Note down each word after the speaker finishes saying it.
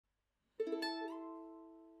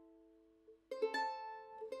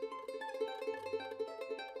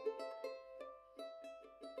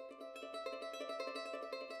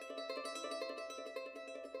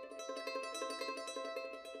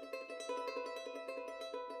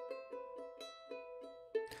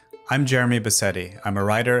I'm Jeremy Bassetti. I'm a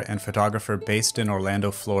writer and photographer based in Orlando,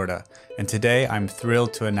 Florida, and today I'm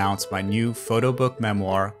thrilled to announce my new photobook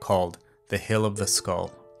memoir called The Hill of the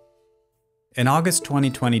Skull. In August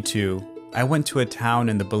 2022, I went to a town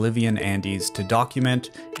in the Bolivian Andes to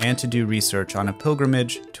document and to do research on a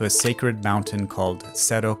pilgrimage to a sacred mountain called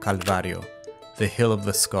Cerro Calvario, the Hill of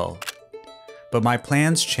the Skull. But my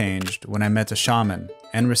plans changed when I met a shaman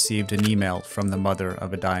and received an email from the mother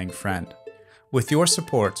of a dying friend. With your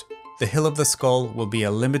support, The Hill of the Skull will be a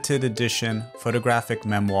limited edition photographic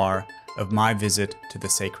memoir of my visit to the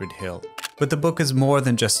sacred hill. But the book is more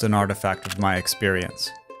than just an artifact of my experience.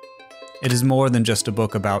 It is more than just a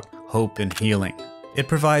book about hope and healing. It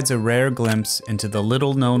provides a rare glimpse into the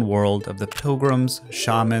little-known world of the pilgrims,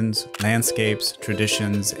 shamans, landscapes,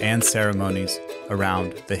 traditions, and ceremonies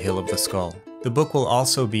around the Hill of the Skull. The book will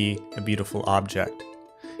also be a beautiful object.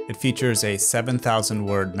 It features a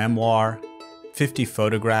 7,000-word memoir, 50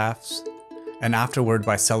 photographs, an afterword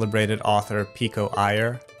by celebrated author Pico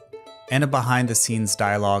Iyer, and a behind-the-scenes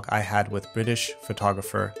dialogue I had with British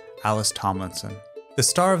photographer Alice Tomlinson. The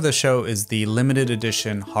star of the show is the limited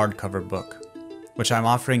edition hardcover book, which I'm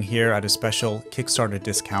offering here at a special Kickstarter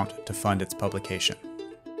discount to fund its publication.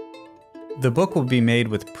 The book will be made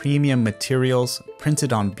with premium materials,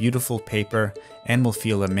 printed on beautiful paper, and will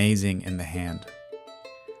feel amazing in the hand.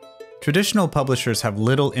 Traditional publishers have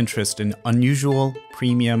little interest in unusual,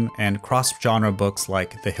 premium, and cross-genre books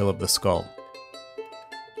like The Hill of the Skull.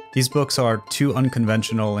 These books are too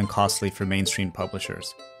unconventional and costly for mainstream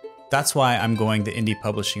publishers. That's why I'm going the indie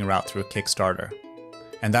publishing route through a Kickstarter.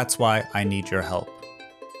 And that's why I need your help.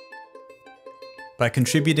 By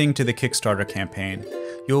contributing to the Kickstarter campaign,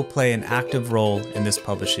 you'll play an active role in this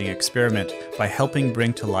publishing experiment by helping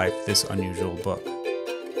bring to life this unusual book.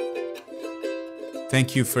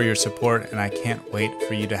 Thank you for your support, and I can't wait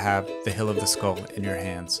for you to have The Hill of the Skull in your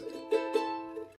hands.